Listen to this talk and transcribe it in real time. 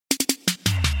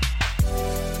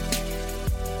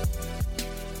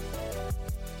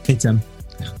Hey, Tim.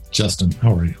 Justin,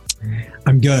 how are you?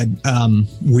 I'm good.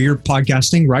 We're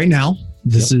podcasting right now.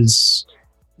 This is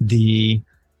the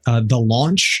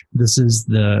launch. This is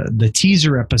the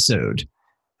teaser episode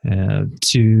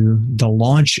to the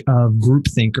launch of Group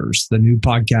Thinkers, the new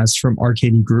podcast from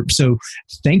RKD Group. So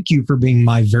thank you for being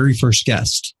my very first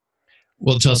guest.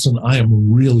 Well, Justin, I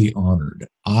am really honored.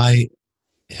 I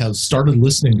have started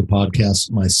listening to podcasts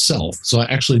myself, so I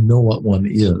actually know what one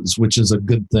is, which is a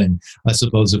good thing. I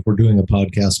suppose if we're doing a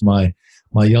podcast, my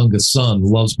youngest son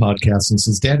loves podcasts and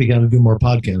says, Dad, you got to do more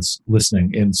podcast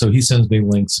listening. And so he sends me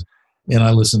links and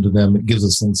I listen to them. It gives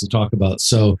us things to talk about.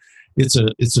 So it's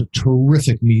a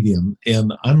terrific medium.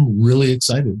 And I'm really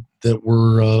excited that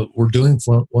we're doing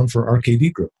one for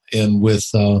RKD Group and with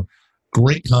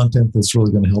great content that's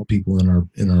really going to help people in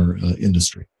our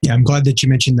industry. Yeah, I'm glad that you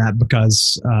mentioned that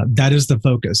because that is the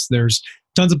focus. There's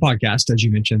tons of podcasts, as you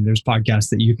mentioned. There's podcasts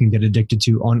that you can get addicted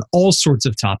to on all sorts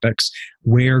of topics.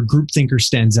 Where Group Thinker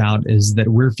stands out is that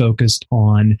we're focused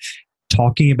on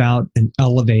talking about and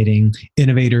elevating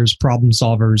innovators, problem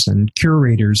solvers, and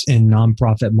curators in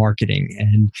nonprofit marketing.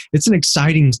 And it's an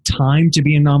exciting time to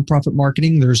be in nonprofit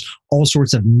marketing. There's all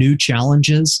sorts of new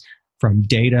challenges from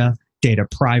data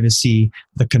privacy,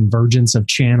 the convergence of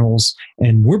channels,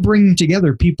 and we're bringing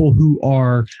together people who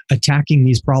are attacking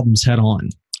these problems head on.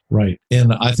 Right.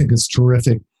 And I think it's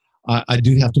terrific. I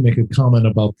do have to make a comment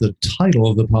about the title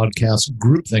of the podcast,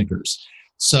 Group Thinkers.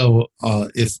 So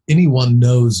if anyone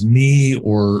knows me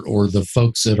or the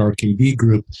folks at RKD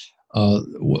Group,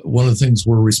 one of the things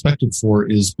we're respected for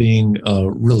is being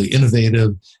really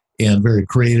innovative and very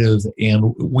creative,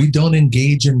 and we don't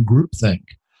engage in groupthink.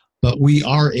 But we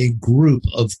are a group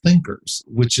of thinkers,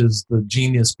 which is the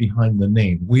genius behind the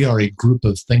name. We are a group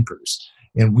of thinkers,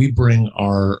 and we bring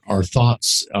our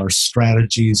thoughts, our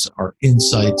strategies, our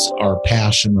insights, our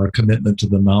passion, our commitment to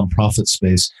the nonprofit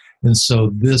space. And so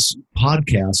this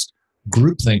podcast,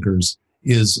 Group Thinkers,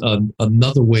 is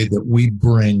another way that we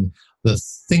bring the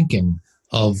thinking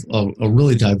of a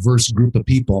really diverse group of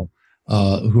people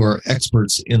who are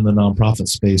experts in the nonprofit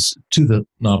space to the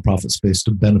nonprofit space to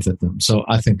benefit them. So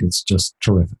I think it's just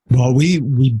terrific. Well,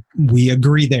 we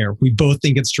agree there. We both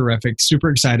think it's terrific. Super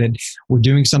excited. We're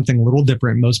doing something a little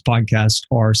different. Most podcasts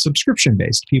are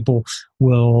subscription-based. People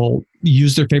will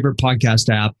use their favorite podcast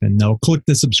app and they'll click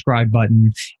the subscribe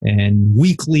button, and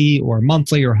weekly or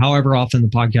monthly or however often the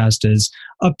podcast is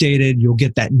updated, you'll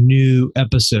get that new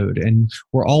episode. And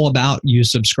we're all about you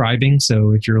subscribing.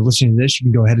 So if you're listening to this, you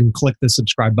can go ahead and click the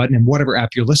subscribe button in whatever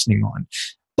app you're listening on.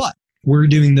 But we're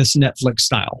doing this Netflix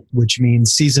style, which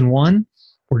means season 1,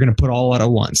 we're going to put all out at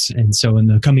once. And so in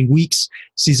the coming weeks,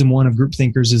 season 1 of Group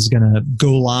Thinkers is going to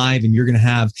go live, and you're going to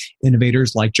have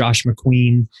innovators like Josh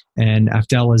McQueen and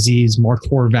Afdel Aziz, Mark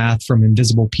Horvath from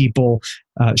Invisible People,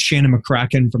 Shannon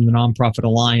McCracken from the Nonprofit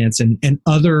Alliance, and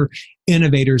other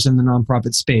innovators in the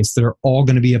nonprofit space that are all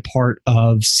going to be a part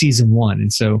of season 1.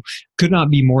 And so could not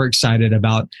be more excited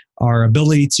about our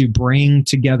ability to bring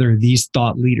together these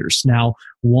thought leaders. Now,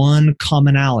 one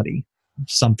commonality,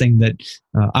 something that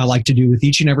I like to do with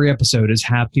each and every episode, is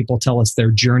have people tell us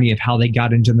their journey of how they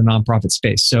got into the nonprofit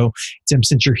space. So, Tim,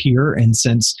 since you're here and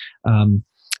since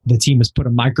the team has put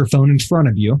a microphone in front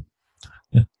of you,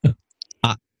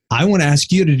 I want to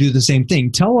ask you to do the same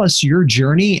thing. Tell us your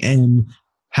journey and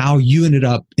how you ended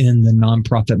up in the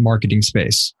nonprofit marketing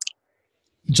space.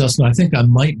 Justin, I think I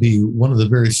might be one of the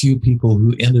very few people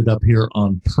who ended up here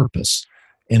on purpose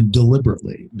and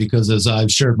deliberately, because as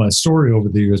I've shared my story over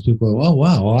the years, people go, oh,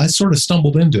 wow, well, I sort of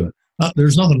stumbled into it.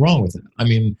 There's nothing wrong with it. I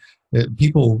mean,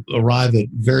 people arrive at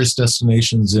various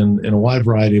destinations in a wide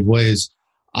variety of ways.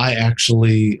 I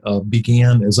actually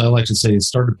began, as I like to say,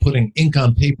 started putting ink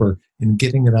on paper and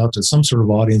getting it out to some sort of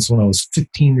audience when I was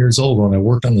 15 years old, when I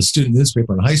worked on the student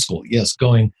newspaper in high school. Yes,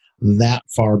 going that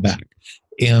far back.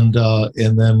 And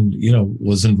then,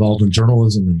 was involved in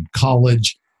journalism in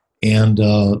college.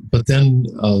 But then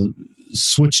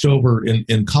switched over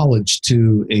in college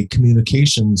to a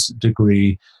communications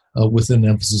degree with an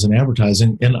emphasis in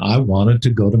advertising, and I wanted to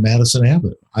go to Madison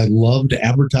Avenue. I loved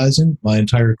advertising my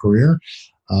entire career.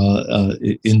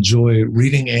 Enjoy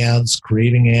reading ads,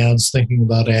 creating ads, thinking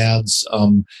about ads.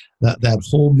 That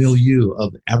whole milieu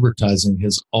of advertising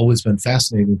has always been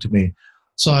fascinating to me.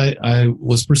 So I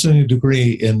was pursuing a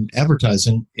degree in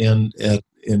advertising in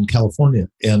California,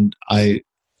 and I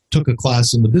took a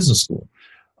class in the business school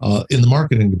in the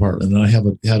marketing department. And I had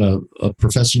a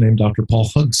professor named Dr. Paul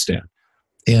Hugstad.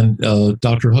 And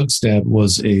Dr. Hugstad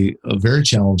was a very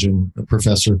challenging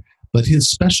professor, but his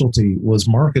specialty was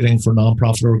marketing for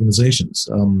nonprofit organizations.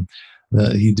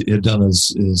 He had done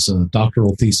his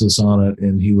doctoral thesis on it,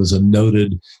 and he was a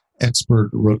noted expert,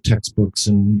 wrote textbooks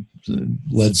and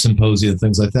led symposia and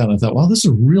things like that. And I thought, wow, this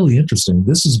is really interesting.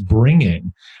 This is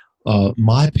bringing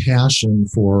my passion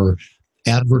for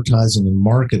advertising and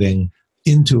marketing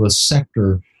into a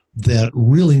sector that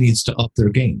really needs to up their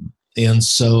game. And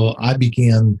so I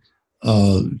began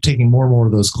taking more and more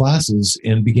of those classes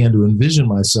and began to envision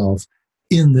myself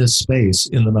in this space,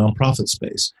 in the nonprofit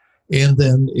space. And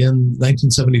then in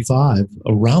 1975,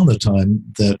 around the time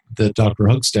that Dr.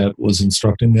 Hugstad was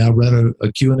instructing me, I read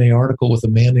a Q&A article with a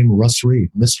man named Russ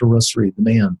Reed, Mr. Russ Reed, the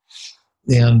man.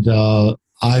 And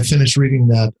I finished reading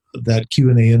that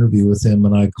Q&A interview with him,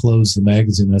 and I closed the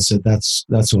magazine. I said, that's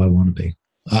who I want to be.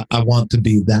 I want to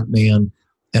be that man,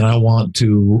 and I want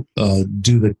to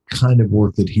do the kind of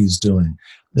work that he's doing.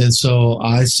 And so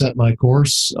I set my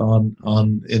course on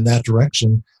in that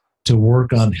direction to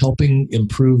work on helping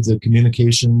improve the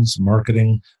communications,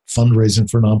 marketing, fundraising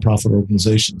for nonprofit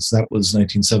organizations. That was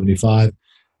 1975,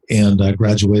 and I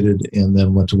graduated and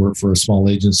then went to work for a small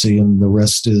agency, and the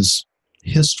rest is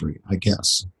history, I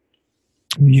guess.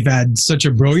 You've had such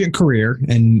a brilliant career,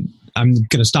 and I'm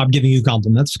going to stop giving you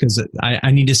compliments because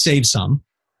I need to save some.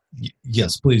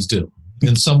 Yes, please do.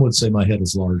 And some would say my head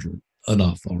is larger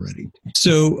enough already.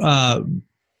 So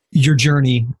your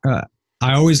journey,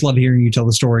 I always love hearing you tell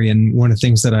the story. And one of the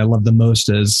things that I love the most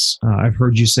is I've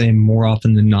heard you say more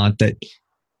often than not that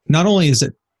not only is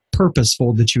it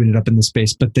purposeful that you ended up in this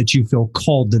space, but that you feel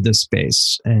called to this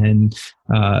space. And,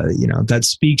 that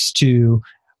speaks to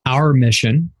our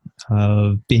mission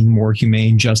of being more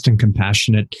humane, just, and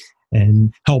compassionate,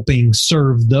 and helping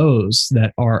serve those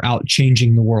that are out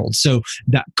changing the world. So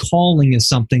that calling is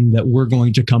something that we're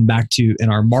going to come back to in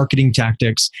our marketing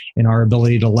tactics and our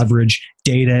ability to leverage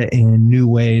data in new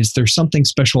ways. There's something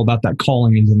special about that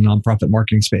calling into the nonprofit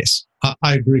marketing space.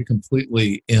 I agree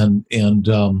completely. And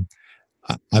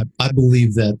I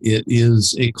believe that it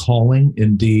is a calling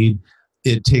indeed.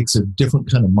 It takes a different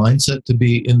kind of mindset to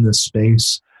be in this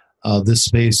space. This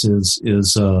space is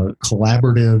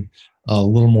collaborative, a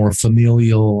little more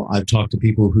familial. I've talked to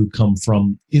people who come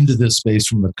into this space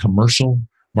from the commercial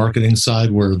marketing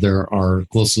side, where there are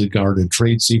closely guarded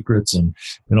trade secrets and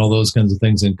all those kinds of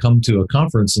things, and come to a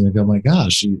conference and they go, my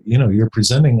gosh, you're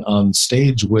presenting on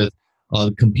stage with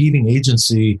a competing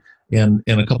agency and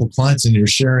a couple of clients, and you're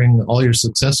sharing all your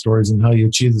success stories and how you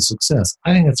achieve the success.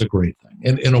 I think that's a great thing.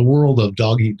 And in a world of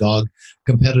dog-eat-dog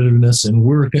competitiveness, and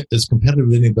we're as competitive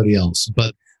as anybody else,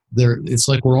 but it's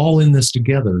like we're all in this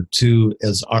together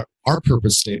as our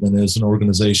purpose statement as an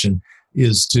organization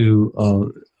is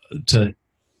to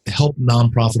help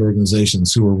nonprofit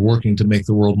organizations who are working to make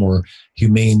the world more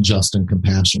humane, just, and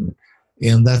compassionate.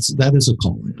 And that is a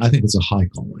calling. I think it's a high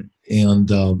calling. And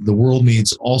the world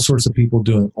needs all sorts of people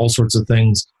doing all sorts of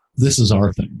things. This is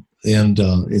our thing. And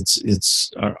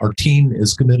it's our team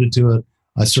is committed to it.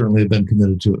 I certainly have been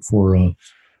committed to it for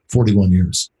 41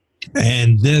 years.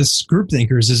 And this Group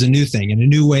Thinkers is a new thing and a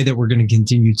new way that we're going to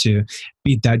continue to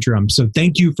beat that drum. So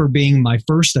thank you for being my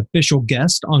first official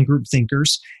guest on Group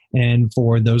Thinkers. And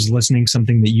for those listening,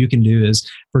 something that you can do is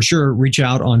for sure reach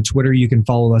out on Twitter. You can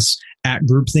follow us at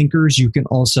Group Thinkers. You can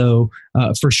also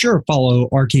for sure follow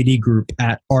RKD Group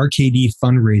at RKD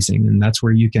Fundraising. And that's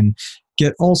where you can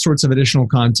get all sorts of additional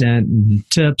content and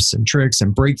tips and tricks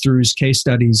and breakthroughs, case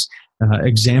studies,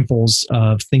 examples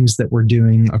of things that we're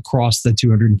doing across the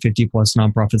 250 plus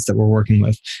nonprofits that we're working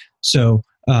with. So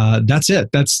that's it.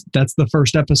 That's the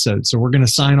first episode. So we're going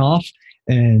to sign off.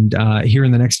 And here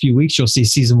in the next few weeks, you'll see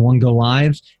season 1 go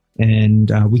live.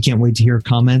 And we can't wait to hear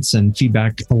comments and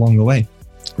feedback along the way.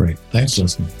 Great. Thanks,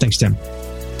 Justin. Thanks, Tim.